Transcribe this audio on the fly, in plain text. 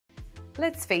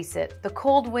Let's face it, the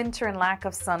cold winter and lack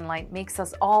of sunlight makes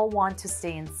us all want to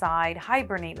stay inside,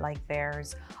 hibernate like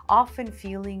bears, often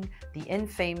feeling the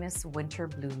infamous winter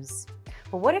blues.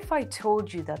 But what if I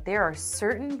told you that there are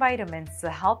certain vitamins to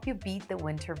help you beat the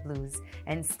winter blues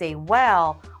and stay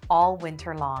well all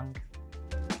winter long?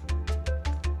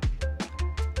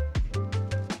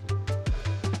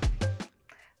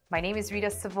 My name is Rita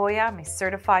Savoia. I'm a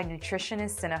certified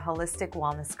nutritionist and a holistic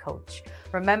wellness coach.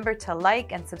 Remember to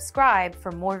like and subscribe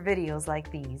for more videos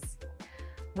like these.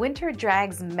 Winter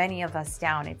drags many of us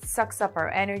down. It sucks up our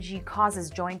energy, causes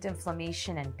joint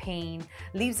inflammation and pain,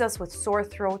 leaves us with sore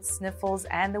throats, sniffles,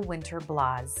 and the winter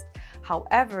blahs.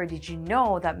 However, did you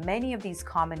know that many of these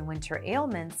common winter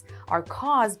ailments are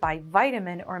caused by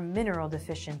vitamin or mineral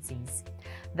deficiencies?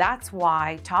 That's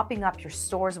why topping up your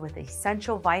stores with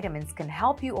essential vitamins can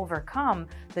help you overcome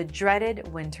the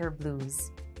dreaded winter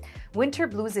blues. Winter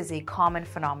blues is a common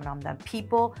phenomenon that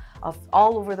people of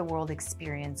all over the world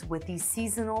experience with these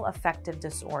seasonal affective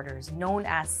disorders known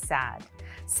as SAD.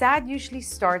 SAD usually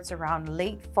starts around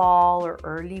late fall or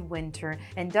early winter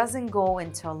and doesn't go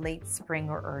until late spring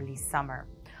or early summer.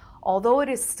 Although it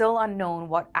is still unknown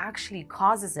what actually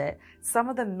causes it, some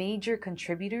of the major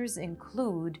contributors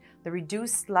include the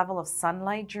reduced level of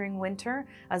sunlight during winter,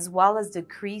 as well as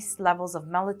decreased levels of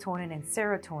melatonin and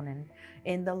serotonin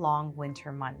in the long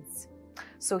winter months.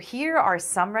 So here are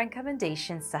some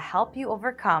recommendations to help you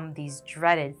overcome these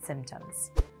dreaded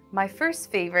symptoms. My first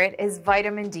favorite is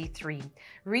vitamin D3.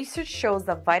 Research shows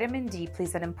that vitamin D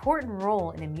plays an important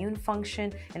role in immune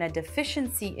function, and a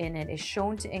deficiency in it is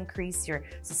shown to increase your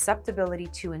susceptibility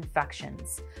to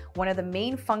infections. One of the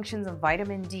main functions of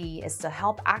vitamin D is to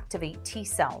help activate T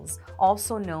cells,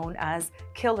 also known as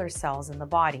killer cells in the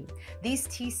body. These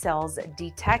T cells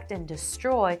detect and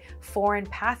destroy foreign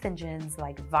pathogens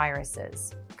like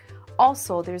viruses.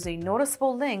 Also, there's a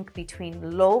noticeable link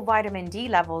between low vitamin D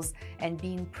levels and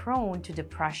being prone to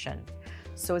depression.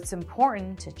 So it's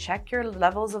important to check your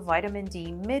levels of vitamin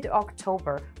D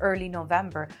mid-October, early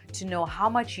November to know how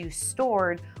much you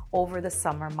stored over the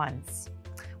summer months,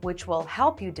 which will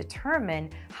help you determine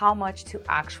how much to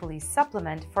actually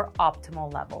supplement for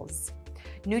optimal levels.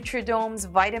 Nutridome's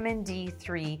vitamin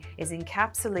D3 is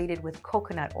encapsulated with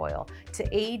coconut oil to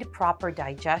aid proper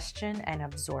digestion and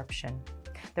absorption.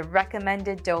 The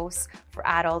recommended dose for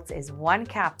adults is 1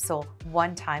 capsule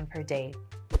 1 time per day.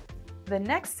 The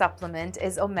next supplement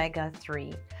is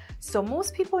Omega3. So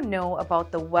most people know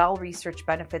about the well-researched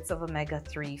benefits of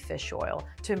Omega3 fish oil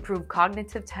to improve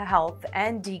cognitive health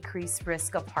and decrease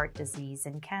risk of heart disease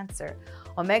and cancer.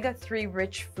 Omega3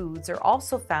 rich foods are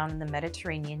also found in the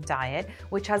Mediterranean diet,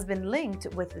 which has been linked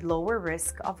with lower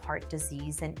risk of heart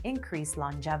disease and increased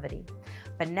longevity.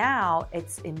 But now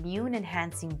its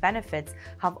immune-enhancing benefits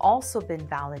have also been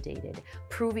validated,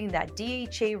 proving that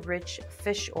DHA-rich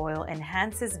fish oil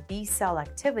enhances B-cell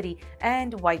activity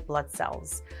and white blood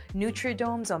cells.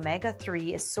 Nutridome's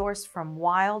Omega-3 is sourced from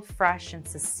wild, fresh, and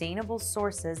sustainable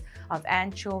sources of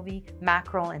anchovy,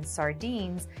 mackerel, and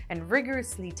sardines, and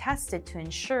rigorously tested to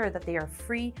ensure that they are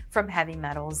free from heavy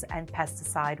metals and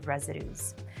pesticide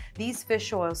residues. These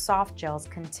fish oil soft gels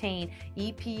contain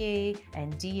EPA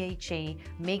and DHA,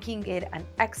 making it an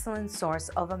excellent source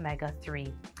of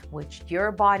omega-3, which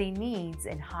your body needs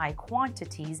in high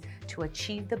quantities to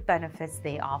achieve the benefits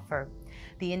they offer.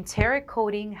 The enteric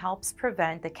coating helps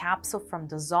prevent the capsule from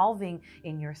dissolving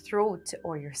in your throat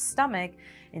or your stomach.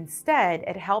 Instead,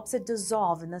 it helps it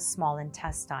dissolve in the small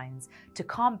intestines to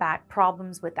combat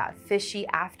problems with that fishy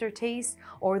aftertaste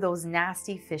or those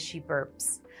nasty fishy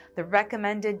burps. The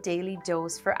recommended daily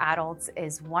dose for adults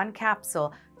is 1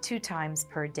 capsule 2 times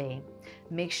per day.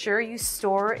 Make sure you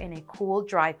store in a cool,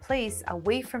 dry place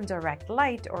away from direct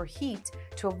light or heat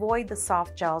to avoid the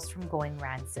soft gels from going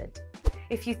rancid.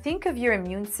 If you think of your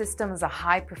immune system as a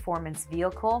high-performance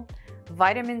vehicle,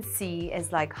 vitamin C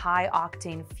is like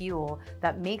high-octane fuel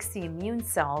that makes the immune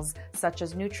cells, such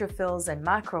as neutrophils and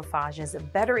macrophages,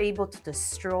 better able to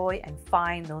destroy and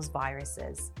find those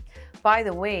viruses. By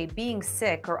the way, being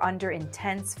sick or under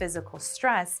intense physical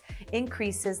stress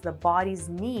increases the body's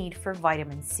need for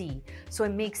vitamin C, so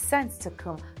it makes sense to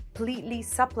completely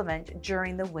supplement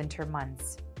during the winter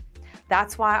months.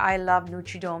 That's why I love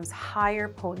Nutridome's higher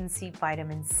potency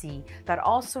vitamin C that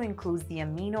also includes the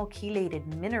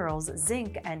amino-chelated minerals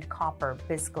zinc and copper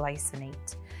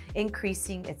bisglycinate,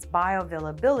 increasing its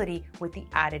bioavailability with the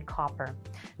added copper.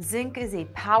 Zinc is a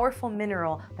powerful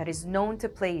mineral that is known to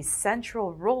play a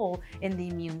central role in the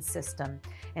immune system,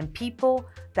 and people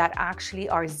that actually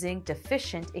are zinc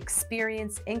deficient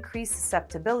experience increased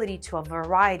susceptibility to a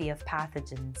variety of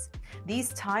pathogens. These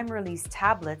time-release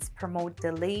tablets promote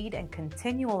delayed and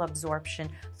continual absorption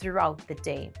throughout the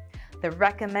day. The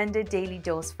recommended daily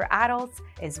dose for adults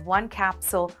is 1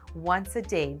 capsule once a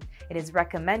day. It is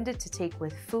recommended to take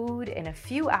with food in a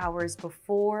few hours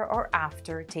before or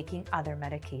after taking other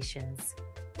medications.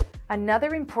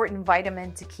 Another important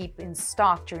vitamin to keep in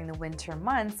stock during the winter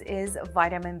months is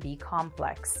vitamin B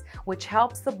complex, which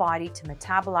helps the body to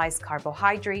metabolize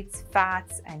carbohydrates,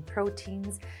 fats, and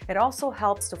proteins. It also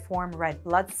helps to form red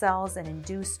blood cells and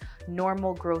induce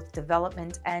normal growth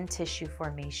development and tissue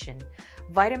formation.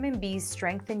 Vitamin B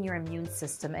strengthens your immune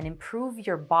system and improve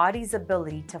your body's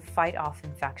ability to fight off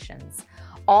infections.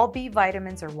 All B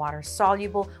vitamins are water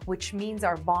soluble, which means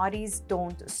our bodies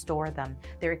don't store them.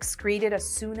 They're excreted as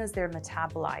soon as they're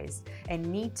metabolized and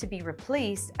need to be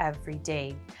replaced every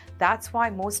day. That's why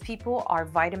most people are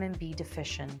vitamin B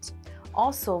deficient.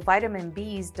 Also, vitamin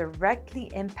Bs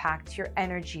directly impact your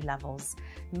energy levels,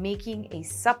 making a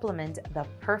supplement the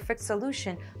perfect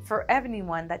solution for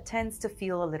anyone that tends to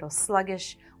feel a little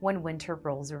sluggish when winter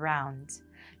rolls around.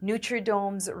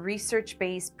 Nutridome's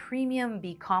research-based premium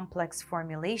B complex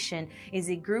formulation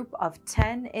is a group of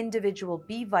 10 individual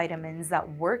B vitamins that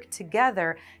work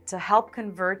together to help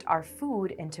convert our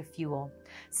food into fuel,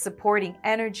 supporting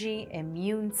energy,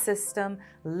 immune system,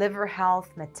 liver health,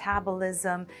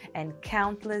 metabolism, and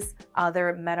countless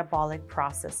other metabolic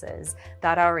processes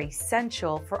that are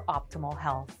essential for optimal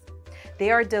health.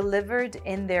 They are delivered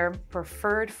in their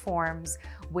preferred forms,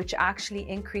 which actually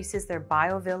increases their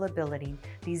bioavailability.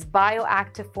 These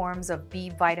bioactive forms of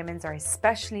B vitamins are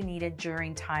especially needed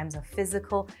during times of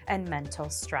physical and mental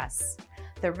stress.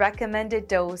 The recommended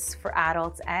dose for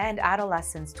adults and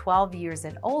adolescents 12 years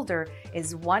and older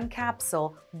is 1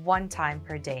 capsule 1 time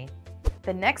per day.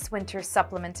 The next winter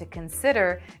supplement to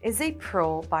consider is a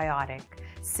probiotic.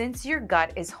 Since your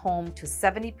gut is home to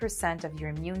 70% of your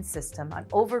immune system, an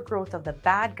overgrowth of the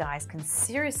bad guys can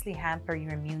seriously hamper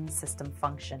your immune system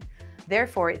function.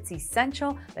 Therefore, it's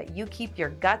essential that you keep your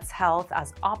gut's health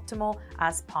as optimal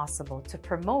as possible to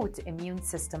promote immune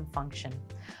system function.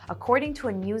 According to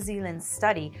a New Zealand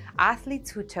study, athletes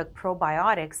who took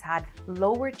probiotics had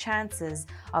lower chances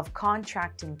of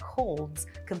contracting colds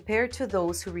compared to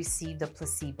those who received a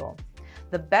placebo.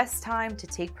 The best time to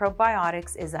take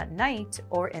probiotics is at night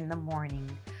or in the morning,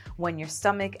 when your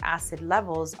stomach acid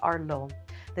levels are low.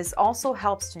 This also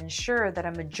helps to ensure that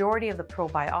a majority of the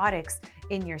probiotics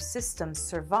in your system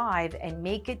survive and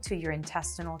make it to your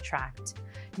intestinal tract.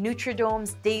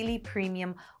 Nutridome's daily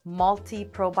premium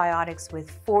multi-probiotics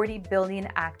with 40 billion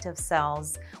active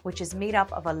cells, which is made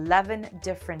up of 11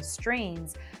 different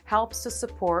strains, helps to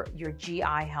support your GI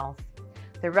health.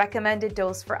 The recommended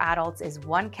dose for adults is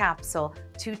 1 capsule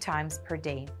 2 times per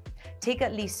day. Take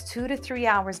at least 2 to 3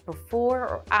 hours before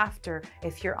or after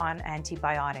if you're on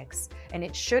antibiotics, and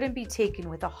it shouldn't be taken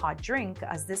with a hot drink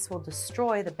as this will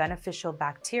destroy the beneficial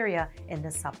bacteria in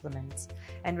the supplement.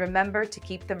 And remember to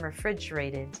keep them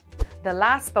refrigerated. The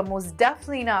last but most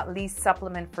definitely not least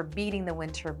supplement for beating the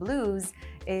winter blues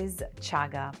is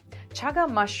Chaga. Chaga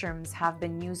mushrooms have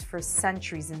been used for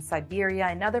centuries in Siberia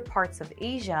and other parts of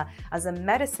Asia as a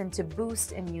medicine to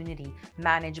boost immunity,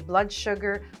 manage blood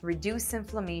sugar, reduce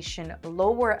inflammation,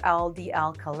 lower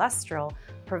LDL cholesterol,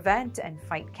 prevent and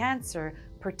fight cancer,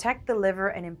 protect the liver,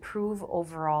 and improve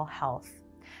overall health.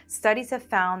 Studies have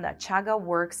found that Chaga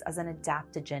works as an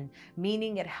adaptogen,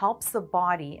 meaning it helps the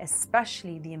body,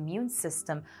 especially the immune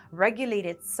system, regulate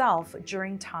itself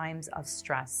during times of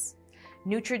stress.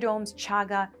 Nutridome's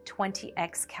Chaga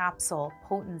 20X capsule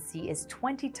potency is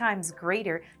 20 times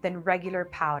greater than regular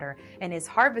powder and is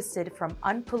harvested from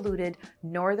unpolluted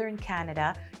northern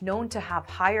Canada, known to have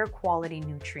higher quality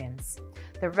nutrients.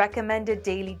 The recommended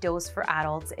daily dose for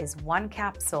adults is 1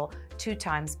 capsule 2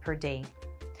 times per day.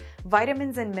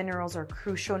 Vitamins and minerals are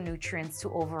crucial nutrients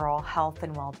to overall health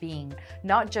and well-being,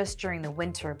 not just during the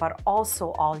winter, but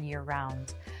also all year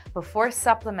round. Before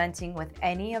supplementing with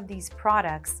any of these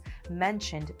products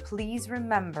mentioned, please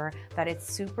remember that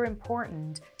it's super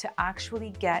important to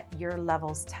actually get your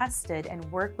levels tested and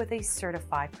work with a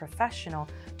certified professional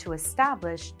to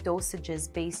establish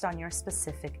dosages based on your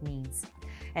specific needs.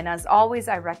 And as always,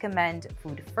 I recommend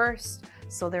food first,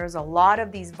 So there's a lot of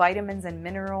these vitamins and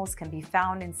minerals can be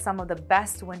found in some of the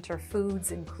best winter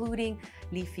foods, including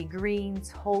leafy greens,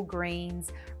 whole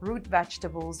grains, root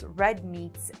vegetables, red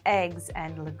meats, eggs,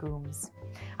 and legumes.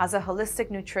 As a holistic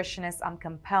nutritionist, I'm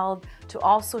compelled to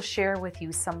also share with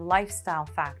you some lifestyle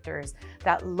factors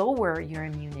that lower your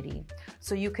immunity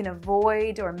so you can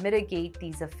avoid or mitigate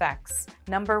these effects.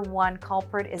 Number one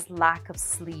culprit is lack of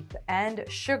sleep, and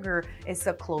sugar is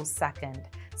a close second.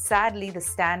 Sadly, the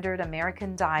standard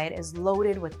American diet is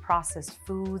loaded with processed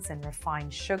foods and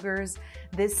refined sugars.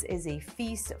 This is a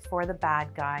feast for the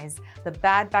bad guys. The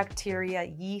bad bacteria,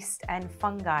 yeast, and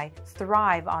fungi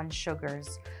thrive on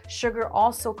sugars. Sugar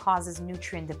also causes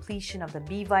nutrient depletion of the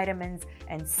B vitamins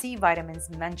and C vitamins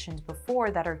mentioned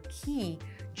before that are key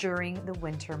during the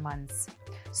winter months.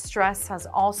 Stress has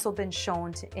also been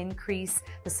shown to increase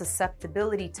the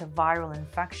susceptibility to viral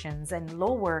infections and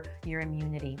lower your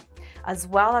immunity, as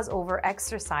well as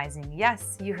over-exercising.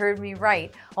 Yes, you heard me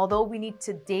right. Although we need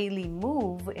to daily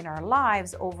move in our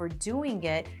lives, overdoing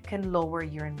it can lower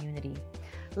your immunity.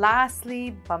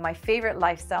 Lastly, but my favorite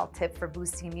lifestyle tip for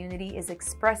boosting immunity is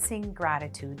expressing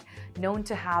gratitude, known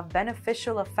to have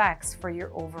beneficial effects for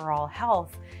your overall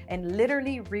health and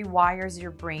literally rewires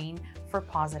your brain for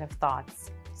positive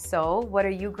thoughts. So, what are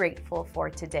you grateful for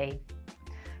today?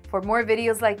 For more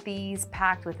videos like these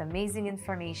packed with amazing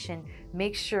information,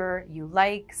 make sure you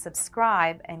like,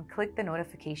 subscribe, and click the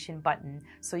notification button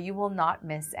so you will not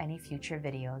miss any future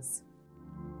videos.